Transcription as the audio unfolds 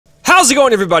How's it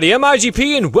going, everybody? I'm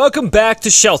IGP and welcome back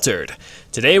to Sheltered.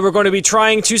 Today we're going to be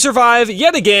trying to survive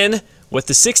yet again with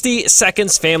the 60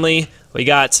 Seconds family. We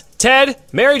got Ted,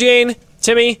 Mary Jane,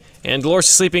 Timmy, and Dolores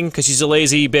is sleeping because she's a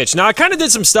lazy bitch. Now, I kind of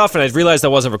did some stuff and I realized I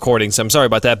wasn't recording, so I'm sorry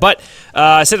about that. But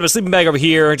I set up a sleeping bag over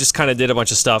here, just kind of did a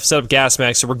bunch of stuff, set up gas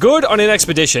masks. So we're good on an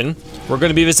expedition. We're going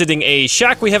to be visiting a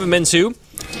shack we haven't been to.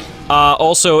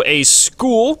 Also a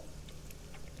school.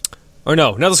 Or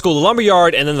no, not the school, the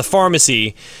lumberyard, and then the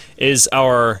pharmacy is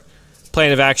our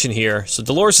plan of action here. So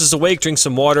Dolores is awake, drink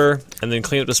some water, and then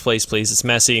clean up this place, please. It's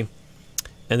messy.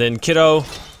 And then Kiddo.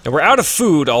 And we're out of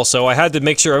food, also. I had to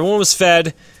make sure everyone was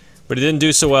fed, but it didn't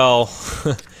do so well.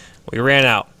 We ran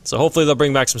out. So hopefully they'll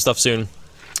bring back some stuff soon.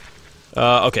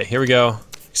 Okay, here we go.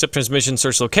 Accept transmission,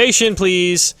 search location,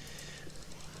 please.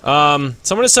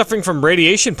 Someone is suffering from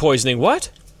radiation poisoning.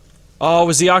 What? Oh,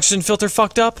 was the oxygen filter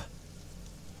fucked up?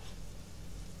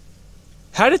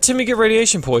 How did Timmy get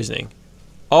radiation poisoning?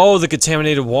 Oh, the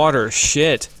contaminated water.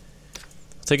 Shit.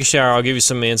 Take a shower. I'll give you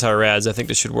some anti-rads. I think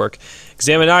this should work.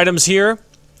 Examine items here.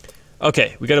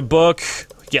 Okay, we got a book.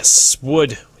 Yes,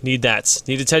 wood. Need that.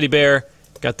 Need a teddy bear.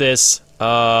 Got this.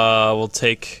 We'll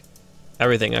take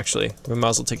everything, actually. We might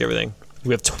as well take everything.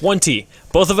 We have 20.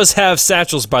 Both of us have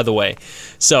satchels, by the way.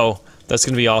 So, that's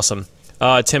gonna be awesome.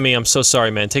 Timmy, I'm so sorry,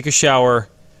 man. Take a shower.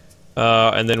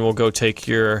 And then we'll go take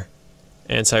your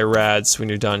anti-rads when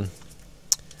you're done.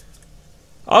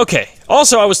 Okay.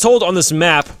 Also, I was told on this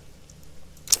map,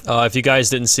 if you guys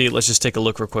didn't see it, let's just take a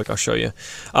look real quick. I'll show you.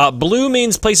 Blue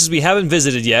means places we haven't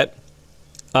visited yet.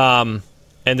 And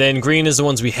then green is the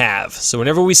ones we have. So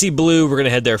whenever we see blue, we're gonna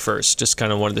head there first. Just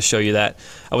kind of wanted to show you that.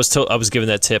 I was given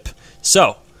that tip.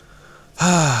 So,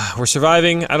 we're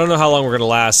surviving. I don't know how long we're gonna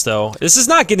last, though. This is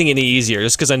not getting any easier,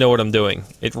 just because I know what I'm doing.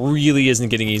 It really isn't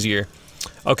getting easier.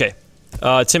 Okay.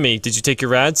 Timmy, did you take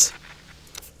your rads?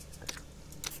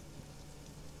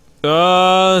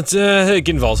 Get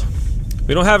involved.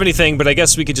 We don't have anything, but I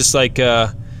guess we could just, like,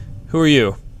 who are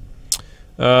you?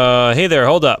 Hey there,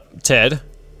 hold up. Ted.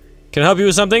 Can I help you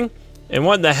with something? And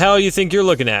what in the hell you think you're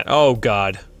looking at? Oh,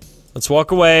 God. Let's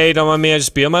walk away. Don't mind me, I'll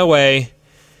just be on my way.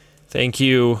 Thank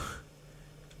you.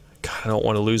 God, I don't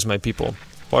want to lose my people.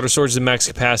 Water storage is at max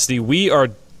capacity. We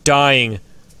are dying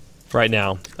right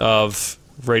now of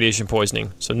radiation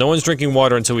poisoning. So no one's drinking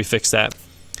water until we fix that.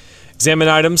 Examine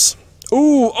items.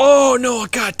 Ooh, oh no, a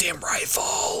goddamn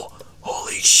rifle.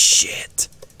 Holy shit.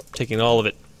 Taking all of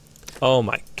it. Oh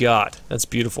my god, that's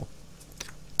beautiful.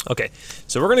 Okay,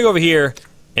 so we're gonna go over here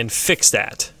and fix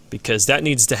that, because that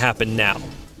needs to happen now.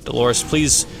 Dolores,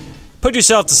 please put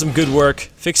yourself to some good work.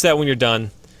 Fix that when you're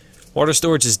done. Water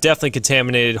storage is definitely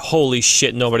contaminated. Holy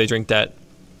shit, nobody drink that.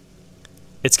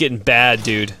 It's getting bad,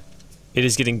 dude. It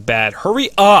is getting bad. Hurry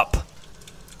up!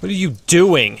 What are you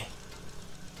doing?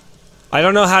 I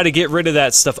don't know how to get rid of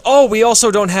that stuff. Oh, we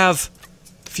also don't have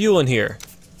fuel in here.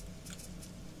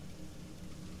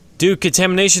 Dude,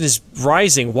 contamination is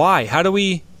rising. Why? How do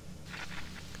we...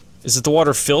 Is it the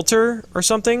water filter or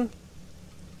something?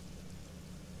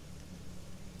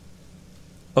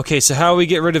 Okay, so how do we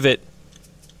get rid of it?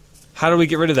 How do we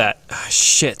get rid of that? Ah,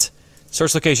 shit.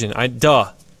 Source location.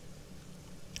 Duh.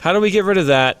 How do we get rid of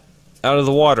that out of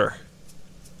the water?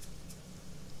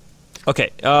 Okay,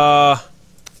 damn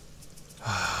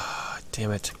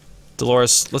it.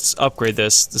 Dolores, let's upgrade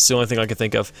this. This is the only thing I can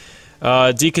think of.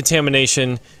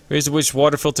 Decontamination. Raise which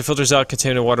water filter filters out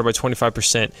contaminated water by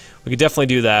 25%. We could definitely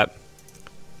do that.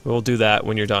 We'll do that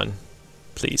when you're done.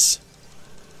 Please.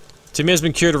 Timmy has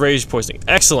been cured of radiation poisoning.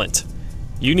 Excellent.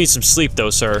 You need some sleep, though,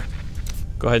 sir.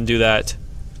 Go ahead and do that.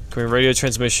 Come in, radio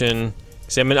transmission.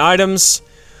 Examine items.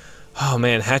 Oh,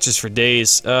 man, hatches for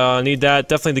days. Need that.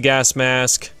 Definitely the gas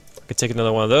mask. I could take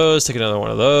another one of those. Take another one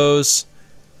of those.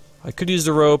 I could use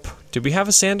the rope. Did we have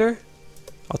a sander?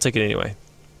 I'll take it anyway.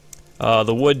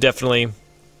 The wood, definitely.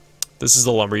 This is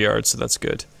the lumberyard, so that's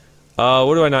good.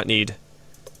 What do I not need?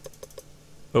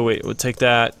 Oh, wait. We'll take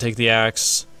that. Take the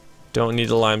axe. Don't need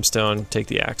the limestone. Take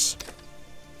the axe.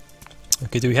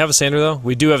 Okay, do we have a sander, though?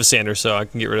 We do have a sander, so I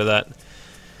can get rid of that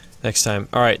next time.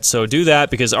 Alright, so do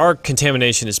that, because our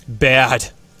contamination is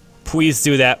bad. Please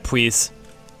do that, please.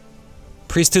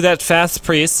 Please do that fast,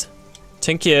 please.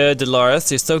 Thank you,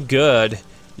 Dolores. You're so good.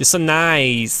 You're so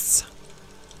nice.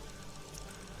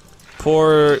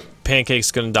 Poor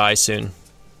Pancake's gonna die soon.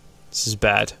 This is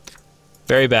bad.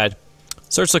 Very bad.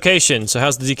 Search location. So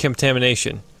how's the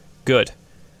decontamination? Good.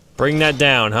 Bring that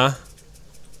down, huh?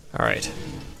 Alright.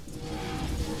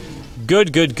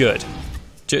 Good, good, good.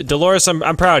 Dolores,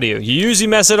 I'm proud of you. You usually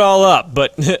mess it all up,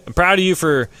 but I'm proud of you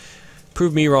for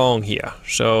proving me wrong here.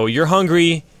 So, you're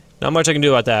hungry. Not much I can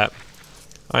do about that.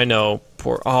 I know.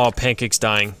 Poor... Oh, Pancake's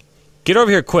dying. Get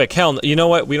over here quick. Hell, you know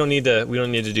what? We don't need to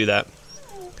do that.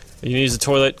 You need to use the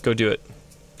toilet, go do it.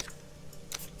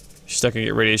 She's not gonna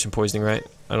get radiation poisoning, right?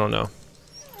 I don't know.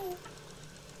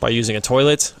 By using a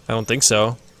toilet? I don't think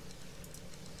so.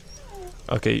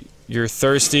 Okay, you're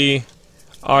thirsty.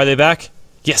 Are they back?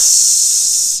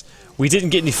 Yes! We didn't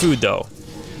get any food, though.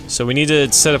 So we need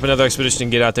to set up another expedition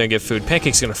and get out there and get food.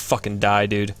 Pancake's gonna fucking die,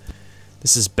 dude.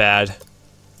 This is bad.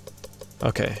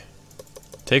 Okay.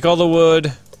 Take all the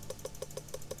wood.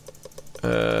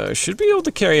 Should be able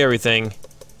to carry everything.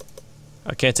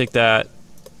 I can't take that.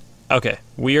 Okay.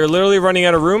 We are literally running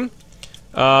out of room.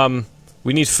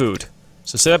 We need food.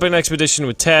 So set up an expedition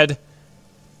with Ted.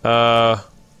 No.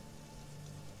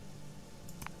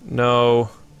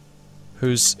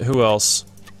 Who else?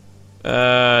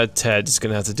 Ted's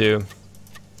gonna have to do.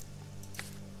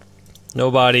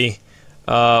 Nobody.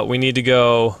 We need to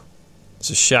go.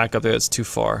 There's a shack up there that's too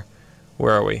far.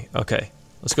 Where are we? Okay.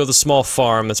 Let's go to the small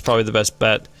farm. That's probably the best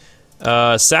bet.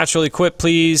 Satchel equip,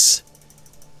 please.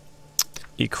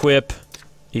 Equip.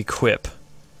 Equip.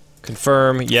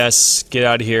 Confirm. Yes. Get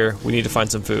out of here. We need to find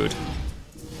some food.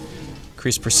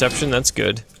 Increase perception. That's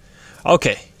good.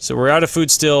 Okay. So we're out of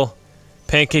food still.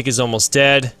 Pancake is almost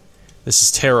dead. This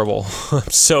is terrible.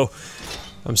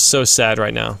 I'm so sad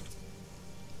right now.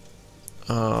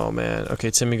 Oh man. Okay,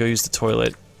 Timmy, go use the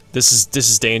toilet. This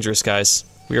is dangerous, guys.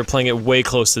 We are playing it way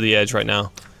close to the edge right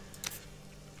now.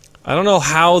 I don't know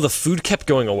how the food kept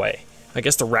going away. I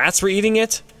guess the rats were eating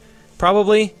it?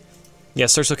 Probably? Yeah,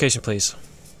 search location, please.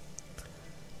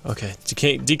 Okay,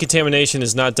 decontamination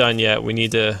is not done yet. We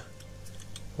need to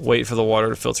wait for the water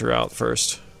to filter out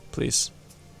first, please.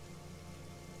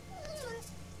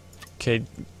 Okay,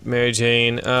 Mary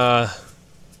Jane,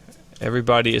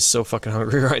 everybody is so fucking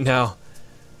hungry right now.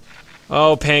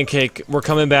 Oh, Pancake, we're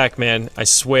coming back, man. I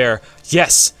swear.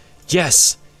 Yes!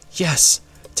 Yes! Yes!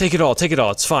 Take it all, take it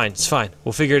all. It's fine, it's fine.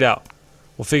 We'll figure it out.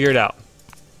 We'll figure it out.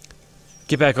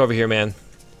 Get back over here, man.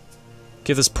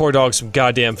 Give this poor dog some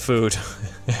goddamn food.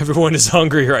 Everyone is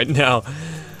hungry right now.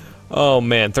 Oh,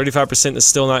 man. 35% is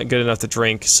still not good enough to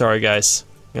drink. Sorry, guys.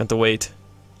 You have to wait.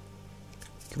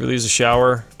 Can we use a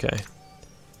shower? Okay.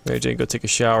 Mary Jane, go take a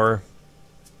shower.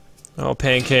 Oh,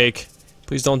 Pancake.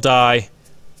 Please don't die.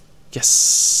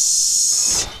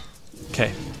 Yes.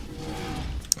 Okay.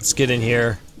 Let's get in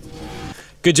here.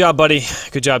 Good job, buddy.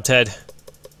 Good job, Ted.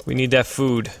 We need that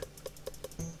food.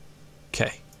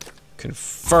 Okay.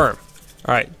 Confirm.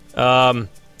 Alright.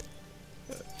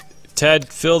 Ted,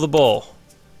 fill the bowl.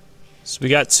 So we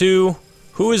got 2.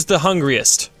 Who is the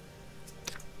hungriest?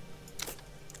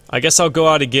 I guess I'll go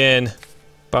out again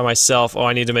by myself. Oh,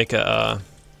 I need to make a,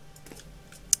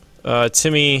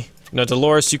 Timmy... No,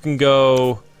 Dolores, you can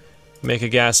go make a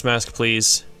gas mask,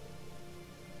 please.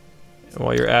 And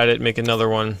while you're at it, make another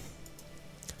one.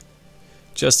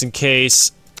 Just in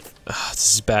case.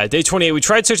 This is bad. Day 28. We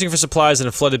tried searching for supplies in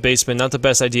a flooded basement. Not the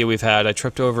best idea we've had. I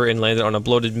tripped over and landed on a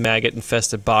bloated,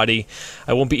 maggot-infested body.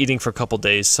 I won't be eating for a couple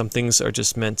days. Some things are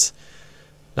just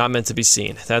not meant to be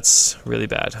seen. That's really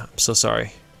bad. I'm so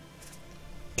sorry.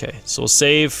 Okay, so we'll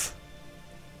save.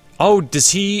 Oh,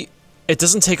 does he... It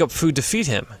doesn't take up food to feed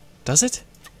him, does it?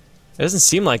 It doesn't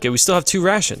seem like it. We still have 2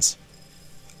 rations.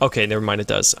 Okay, never mind, it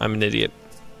does. I'm an idiot.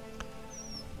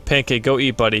 Pancake, go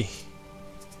eat, buddy.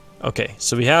 Okay,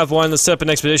 so we have one. Let's set up an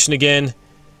expedition again.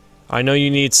 I know you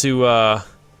need to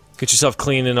get yourself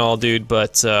clean and all, dude,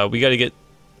 but we gotta get...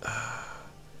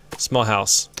 small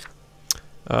house.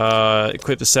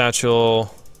 Equip the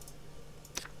satchel.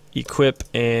 Equip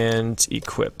and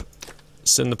equip.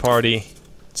 Send the party.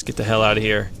 Let's get the hell out of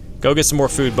here. Go get some more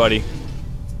food, buddy.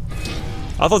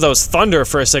 I thought that was thunder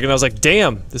for a second. I was like,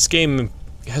 damn, this game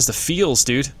has the feels,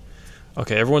 dude.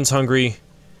 Okay, everyone's hungry.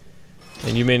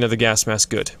 And you made another gas mask.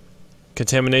 Good.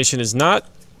 Contamination is not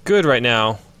good right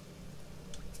now.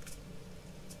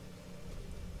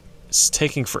 It's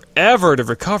taking forever to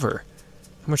recover.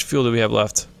 How much fuel do we have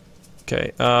left?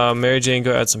 Okay, Mary Jane,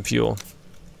 go add some fuel.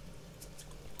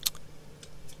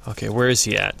 Okay, where is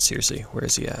he at? Seriously, where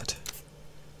is he at?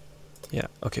 Yeah,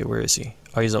 okay, where is he?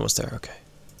 Oh, he's almost there, okay.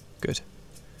 Good.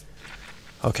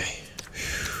 Okay.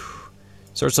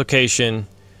 Search location.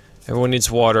 Everyone needs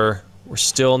water. We're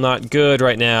still not good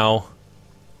right now.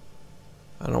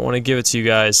 I don't want to give it to you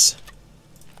guys.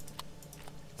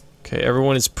 Okay,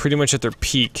 everyone is pretty much at their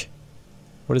peak.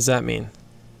 What does that mean?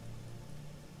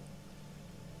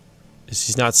 Is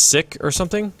he not sick or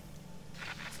something?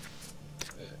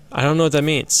 I don't know what that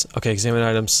means. Okay, examine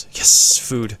items. Yes,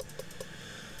 food.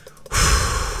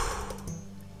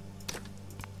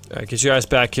 Alright, get your ass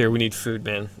back here. We need food,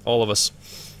 man. All of us.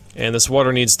 And this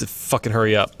water needs to fucking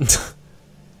hurry up.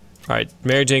 Alright,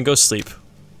 Mary Jane, go sleep.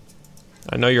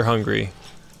 I know you're hungry.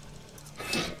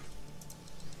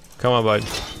 Come on, bud.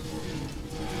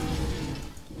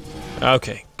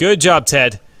 Okay, good job,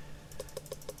 Ted.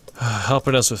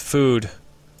 Helping us with food.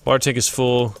 Water tank is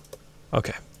full.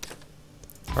 Okay.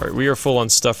 Alright, we are full on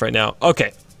stuff right now.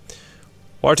 Okay.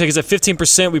 Water tank is at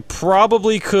 15%. We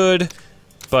probably could,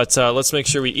 but let's make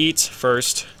sure we eat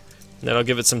first. And then I'll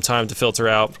give it some time to filter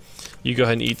out. You go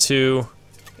ahead and eat too.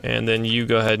 And then you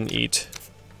go ahead and eat.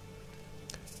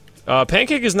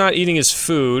 Pancake is not eating his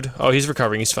food. Oh, he's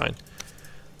recovering. He's fine.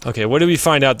 Okay, what did we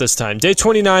find out this time? Day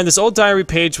 29, this old diary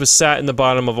page was sat in the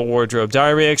bottom of a wardrobe.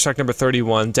 Diary extract number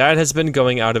 31. Dad has been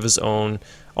going out of his own,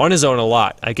 on his own a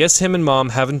lot. I guess him and Mom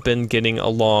haven't been getting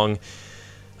along,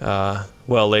 well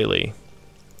lately.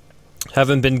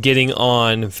 Haven't been getting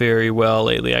on very well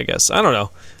lately, I guess. I don't know.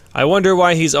 I wonder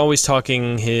why he's always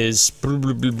talking his blah,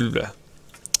 blah, blah, blah, blah.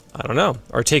 I don't know.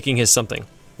 Or taking his something.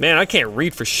 Man, I can't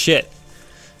read for shit.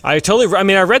 I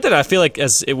mean, I read that I feel like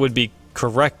as it would be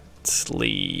correct.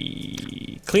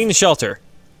 Clean the shelter.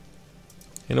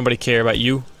 Ain't nobody care about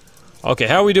you. Okay,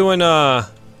 how are we doing,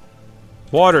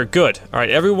 water? Good. Alright,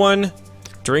 everyone,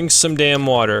 drink some damn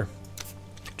water.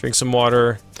 Drink some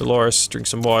water. Dolores, drink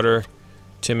some water.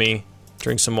 Timmy,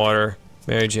 drink some water.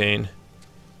 Mary Jane,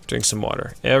 drink some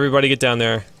water. Everybody get down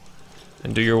there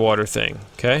and do your water thing,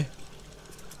 okay?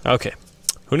 Okay.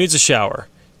 Who needs a shower?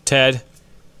 Ted,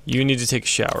 you need to take a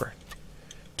shower.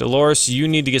 Dolores, you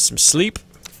need to get some sleep.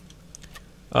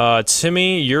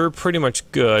 Timmy, you're pretty much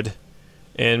good.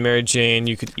 And Mary Jane,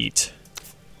 you could eat.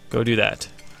 Go do that.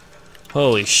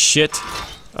 Holy shit.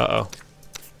 Uh-oh.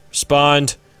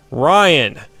 Respond.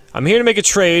 Ryan, I'm here to make a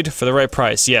trade for the right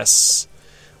price. Yes.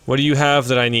 What do you have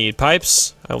that I need?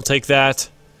 Pipes? I will take that.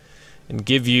 And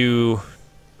give you...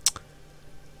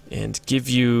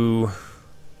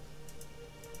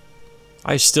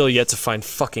 I've still yet to find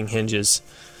fucking hinges.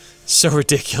 So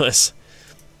ridiculous.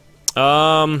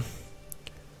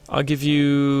 I'll give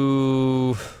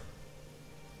you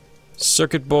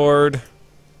circuit board,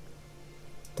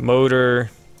 motor,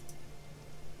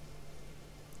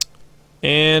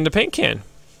 and a paint can.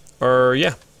 Or,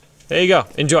 yeah. There you go.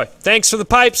 Enjoy. Thanks for the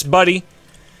pipes, buddy.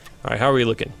 Alright, how are we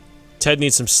looking? Ted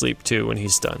needs some sleep, too, when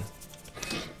he's done.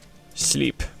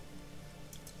 Sleep.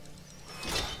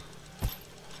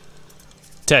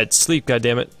 Ted, sleep,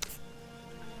 goddammit.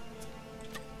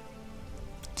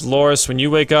 Dolores, when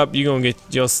you wake up, you gonna get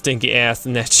your stinky ass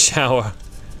in that shower.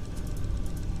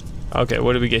 Okay,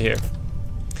 what did we get here?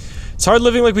 It's hard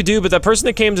living like we do, but that person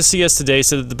that came to see us today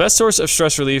said that the best source of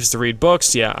stress relief is to read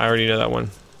books. Yeah, I already know that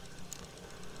one.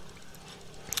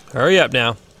 Hurry up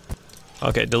now.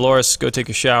 Okay, Dolores, go take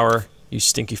a shower, you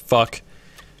stinky fuck.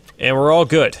 And we're all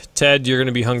good. Ted, you're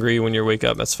gonna be hungry when you wake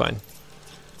up, that's fine.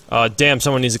 Damn,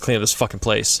 someone needs to clean up this fucking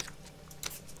place.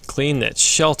 Clean that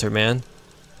shelter, man.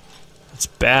 It's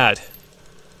bad.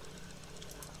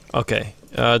 Okay,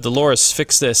 Dolores,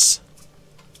 fix this.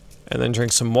 And then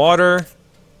drink some water.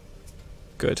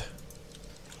 Good.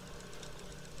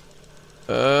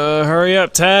 Hurry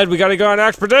up, Ted. We gotta go on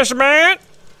expedition, man!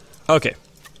 Okay.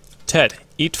 Ted,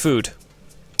 eat food.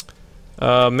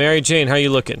 Mary Jane, how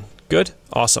you looking? Good?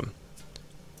 Awesome.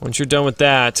 Once you're done with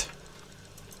that,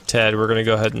 Ted, we're gonna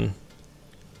go ahead and...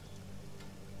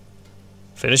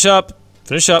 Finish up!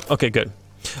 Finish up! Okay, good.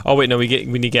 Oh wait, no, we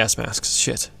need gas masks.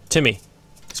 Shit. Timmy,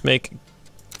 let's make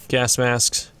gas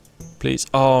masks, please.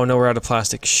 Oh no, we're out of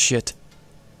plastic. Shit.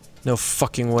 No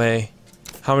fucking way.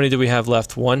 How many do we have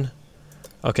left? One?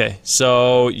 Okay,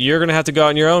 so you're gonna have to go out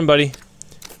on your own, buddy.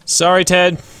 Sorry,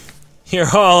 Ted. You're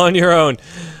all on your own.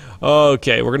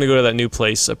 Okay, we're gonna go to that new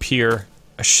place up here.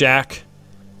 A shack.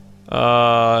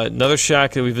 Another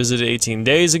shack that we visited 18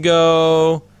 days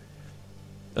ago.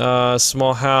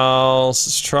 Small house.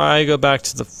 Let's try go back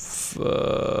to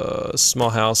the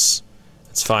small house.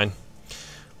 It's fine.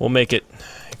 We'll make it.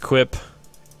 Equip.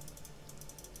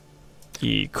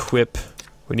 Equip.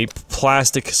 We need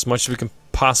plastic as much as we can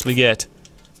possibly get.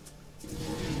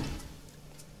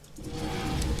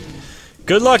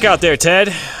 Good luck out there,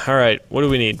 Ted. Alright, what do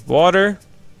we need? Water.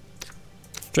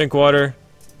 Drink water.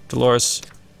 Dolores,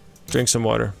 drink some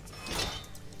water.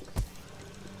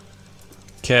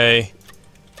 Okay.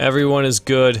 Everyone is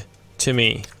good.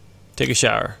 Timmy, take a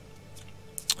shower.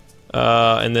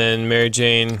 And then Mary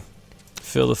Jane,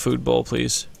 fill the food bowl,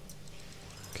 please.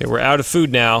 Okay, we're out of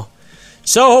food now.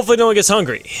 So hopefully no one gets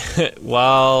hungry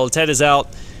while Ted is out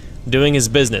doing his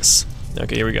business.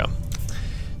 Okay, here we go.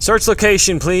 Search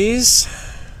location, please.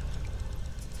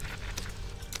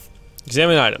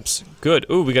 Examine items. Good.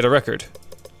 Ooh, we got a record.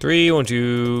 3, 1,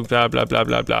 2, blah, blah, blah,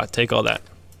 blah, blah. Take all that.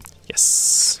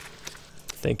 Yes.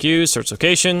 Thank you. Search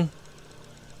location.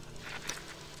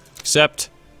 Accept.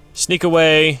 Sneak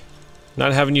away.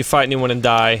 Not having you fight anyone and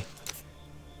die.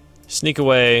 Sneak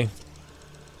away.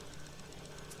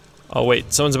 Oh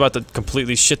wait, someone's about to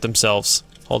completely shit themselves.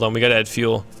 Hold on, we gotta add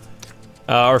fuel.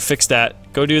 Or fix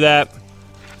that. Go do that.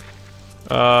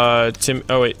 Tim.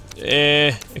 Oh wait.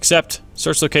 Accept.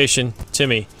 Search location.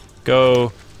 Timmy.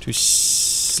 Go to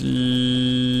sleep.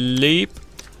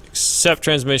 Accept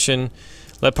transmission.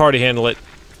 Let party handle it.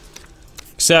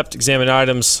 Accept. Examine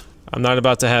items. I'm not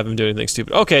about to have him do anything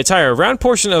stupid. Okay, tire. Round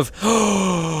portion of.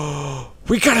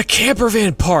 We got a camper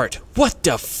van part. What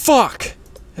the fuck?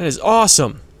 That is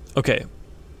awesome. Okay.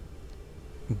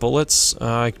 Bullets.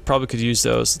 I probably could use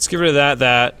those. Let's get rid of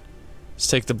that. Let's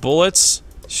take the bullets.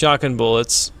 Shotgun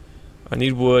bullets. I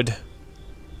need wood.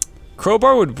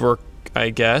 Crowbar would work, I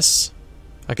guess.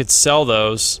 I could sell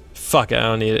those. Fuck it, I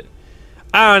don't need it.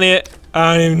 I don't need it.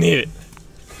 I don't even need it.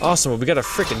 Awesome, well, we got a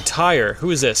freaking tire.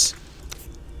 Who is this?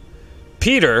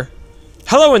 Peter?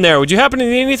 Hello in there, would you happen to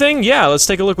need anything? Yeah, let's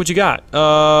take a look what you got.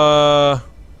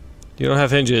 You don't have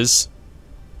hinges.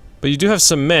 But you do have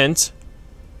cement.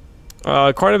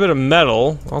 Quite a bit of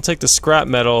metal. I'll take the scrap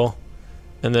metal.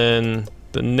 And then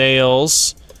the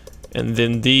nails. And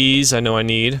then these, I know I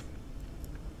need.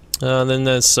 Then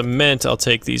the cement, I'll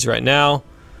take these right now.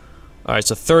 Alright,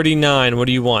 so 39, what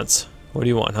do you want? What do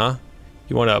you want, huh?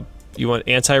 You want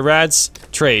anti-rads?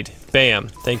 Trade. Bam.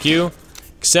 Thank you.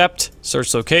 Accept.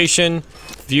 Search location.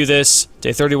 View this.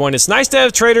 Day 31. It's nice to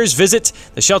have traders visit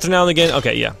the shelter now and again.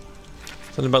 Okay, yeah.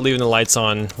 Something about leaving the lights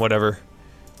on, whatever.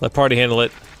 Let party handle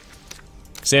it.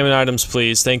 Examine items,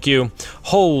 please. Thank you.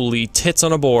 Holy tits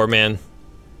on a boar, man.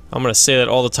 I'm gonna say that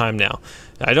all the time now.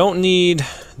 I don't need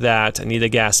that. I need a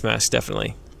gas mask,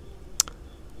 definitely.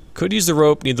 Could use the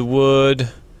rope, need the wood.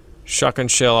 Shotgun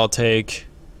shell I'll take.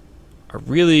 I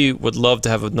really would love to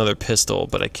have another pistol,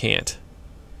 but I can't.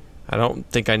 I don't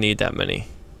think I need that many.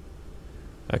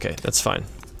 Okay, that's fine.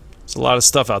 There's a lot of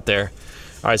stuff out there.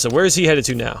 Alright, so where is he headed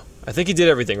to now? I think he did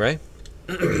everything, right?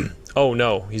 Oh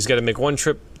no, he's got to make one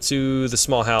trip to the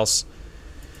small house.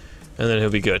 And then he'll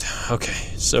be good.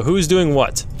 Okay, so who's doing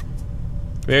what?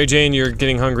 Mary Jane, you're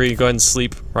getting hungry. Go ahead and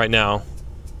sleep right now.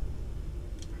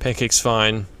 Pancake's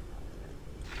fine.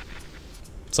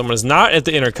 Someone is not at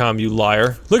the intercom, you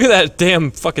liar. Look at that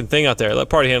damn fucking thing out there. Let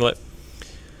party handle it.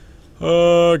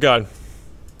 Oh, God.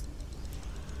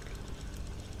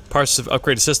 Parts of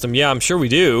upgraded system. Yeah, I'm sure we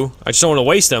do. I just don't want to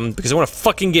waste them because I want to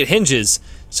fucking get hinges.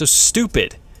 So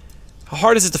stupid. How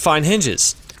hard is it to find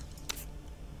hinges?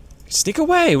 Sneak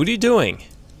away. What are you doing?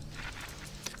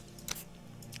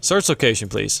 Search location,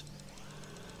 please.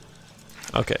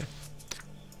 Okay.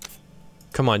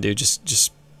 Come on, dude.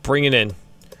 Just bring it in.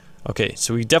 Okay,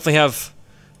 so we definitely have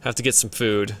to get some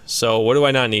food. So what do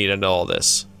I not need into all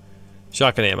this?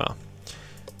 Shotgun ammo.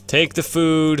 Take the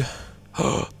food.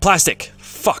 Plastic.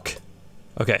 Fuck.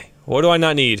 Okay, what do I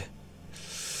not need?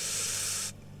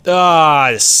 Ah,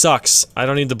 this sucks. I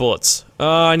don't need the bullets.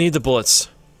 I need the bullets.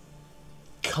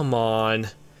 Come on.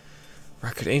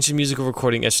 Record ancient musical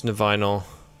recording etched into vinyl.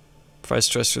 Provide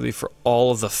stress relief for all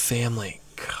of the family.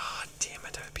 God damn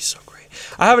it, that would be so great.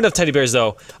 I have enough teddy bears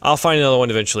though. I'll find another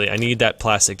one eventually. I need that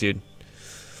plastic, dude.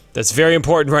 That's very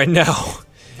important right now.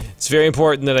 It's very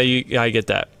important that I get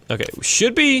that. Okay, we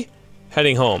should be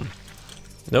heading home.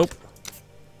 Nope.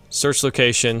 Search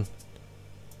location.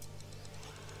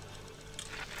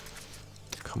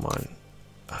 Come on.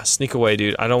 Sneak away,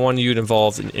 dude. I don't want you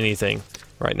involved in anything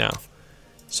right now.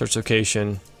 Search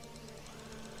location.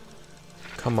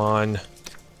 Come on.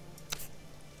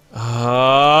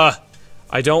 I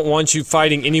don't want you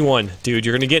fighting anyone, dude.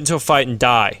 You're gonna get into a fight and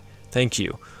die. Thank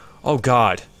you. Oh,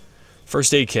 God.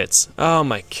 First aid kits. Oh,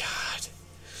 my God.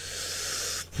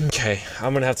 Okay,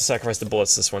 I'm gonna have to sacrifice the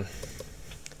bullets this one.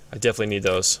 I definitely need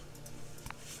those.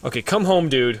 Okay, come home,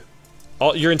 dude.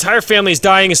 Your entire family is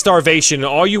dying of starvation, and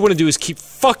all you want to do is keep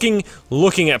fucking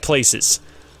looking at places.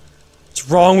 What's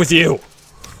wrong with you?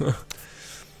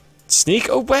 Sneak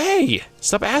away!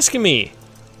 Stop asking me.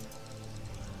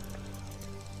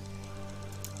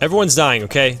 Everyone's dying,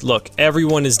 okay? Look,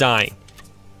 everyone is dying.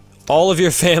 All of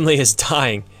your family is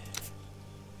dying.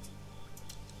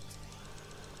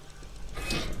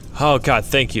 Oh, God,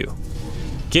 thank you.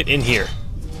 Get in here.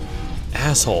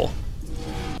 Asshole.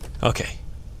 Okay.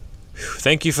 Whew,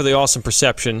 thank you for the awesome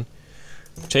perception.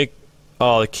 Take...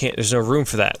 Oh, there's no room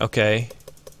for that. Okay.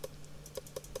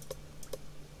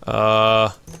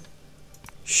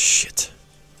 Shit.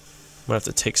 I'm gonna have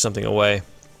to take something away.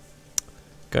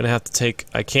 Gonna have to take...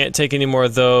 I can't take any more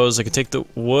of those. I can take the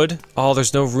wood. Oh,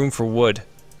 there's no room for wood.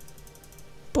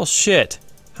 Bullshit.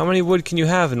 How many wood can you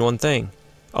have in one thing?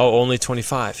 Oh, only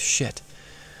 25. Shit.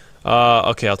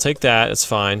 Okay, I'll take that. That's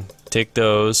fine. Take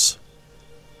those.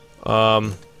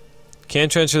 Can't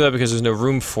transfer that because there's no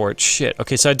room for it. Shit.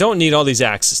 Okay, so I don't need all these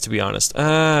axes, to be honest.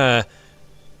 I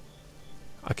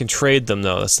can trade them,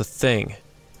 though. That's the thing.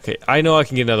 Okay, I know I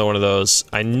can get another one of those.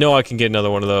 I know I can get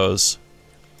another one of those.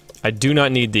 I do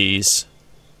not need these.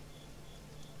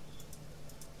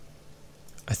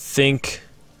 I think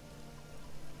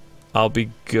I'll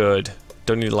be good.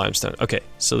 Don't need limestone. Okay,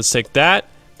 so let's take that.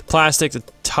 The plastic, the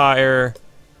tire.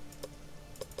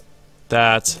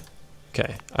 That.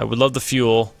 Okay, I would love the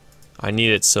fuel. I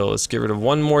need it, so let's get rid of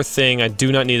one more thing. I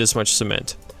do not need this much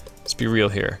cement. Let's be real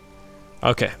here.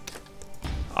 Okay.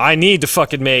 I need to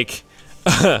fucking make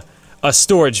a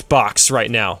storage box right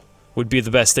now. Would be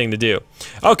the best thing to do.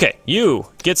 Okay, you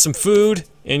get some food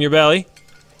in your belly.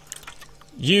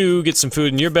 You get some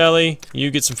food in your belly.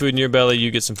 You get some food in your belly.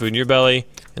 You get some food in your belly.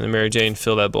 And then Mary Jane,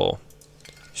 fill that bowl.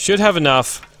 Should have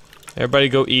enough. Everybody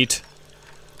go eat.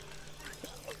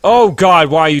 Oh god,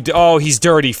 why are you oh, he's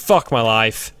dirty. Fuck my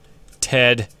life.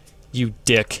 Ted, you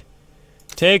dick.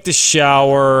 Take the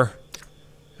shower.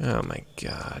 Oh my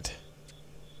god.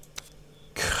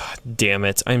 God damn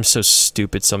it. I'm so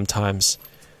stupid sometimes.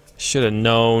 Should have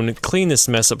known. Clean this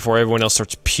mess up before everyone else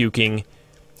starts puking.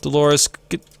 Dolores,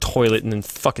 get toilet and then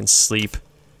fucking sleep.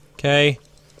 Okay?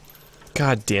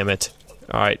 God damn it.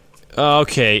 Alright.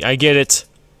 Okay, I get it.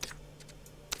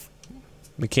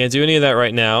 We can't do any of that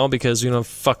right now because we don't have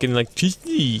fucking like...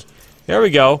 There we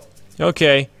go.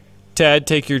 Okay. Ted,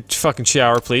 take your fucking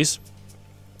shower, please.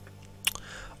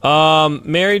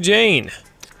 Mary Jane.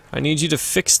 I need you to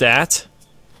fix that.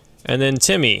 And then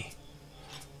Timmy.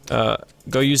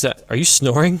 Go use that. Are you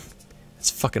snoring? That's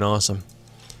fucking awesome.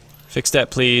 Fix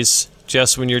that, please.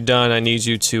 Jess, when you're done, I need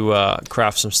you to,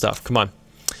 craft some stuff. Come on.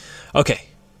 Okay.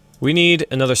 We need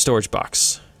another storage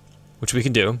box. Which we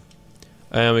can do.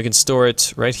 And we can store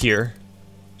it right here.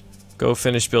 Go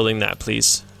finish building that,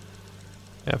 please.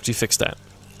 After you fix that.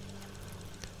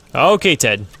 Okay,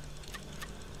 Ted.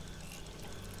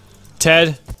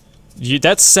 Ted,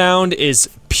 that sound is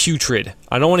putrid.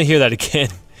 I don't want to hear that again.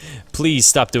 Please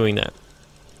stop doing that.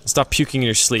 Stop puking in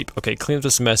your sleep. Okay, clean up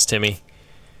this mess, Timmy.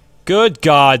 Good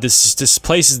God, this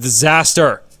place is a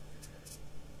disaster.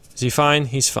 Is he fine?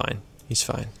 He's fine. He's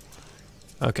fine.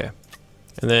 Okay.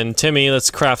 And then Timmy,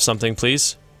 let's craft something,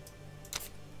 please.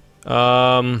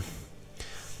 What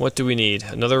do we need?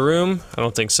 Another room? I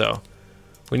don't think so.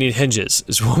 We need hinges,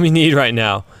 is what we need right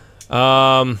now.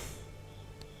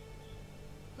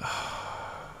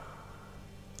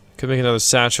 Could make another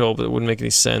satchel, but it wouldn't make any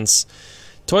sense.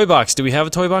 Toy box, do we have a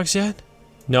toy box yet?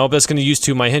 No, but that's gonna use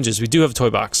 2 of my hinges. We do have a toy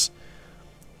box.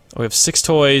 Oh, we have 6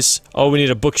 toys. Oh, we need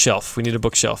a bookshelf. We need a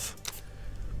bookshelf.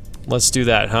 Let's do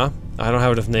that, huh? I don't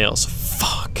have enough nails.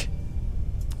 Fuck.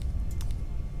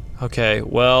 Okay,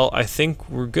 well, I think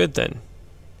we're good then.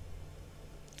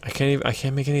 I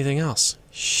can't make anything else.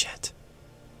 Shit.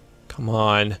 Come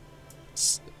on.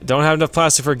 Don't have enough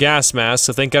plastic for a gas mask,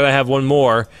 so thank God I have one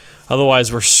more.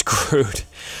 Otherwise, we're screwed.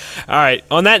 Alright,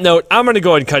 on that note, I'm gonna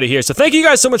go ahead and cut it here. So thank you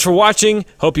guys so much for watching.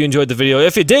 Hope you enjoyed the video.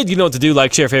 If you did, you know what to do.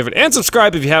 Like, share, favorite, and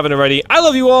subscribe if you haven't already. I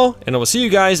love you all, and I will see you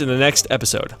guys in the next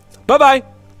episode.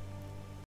 Bye-bye!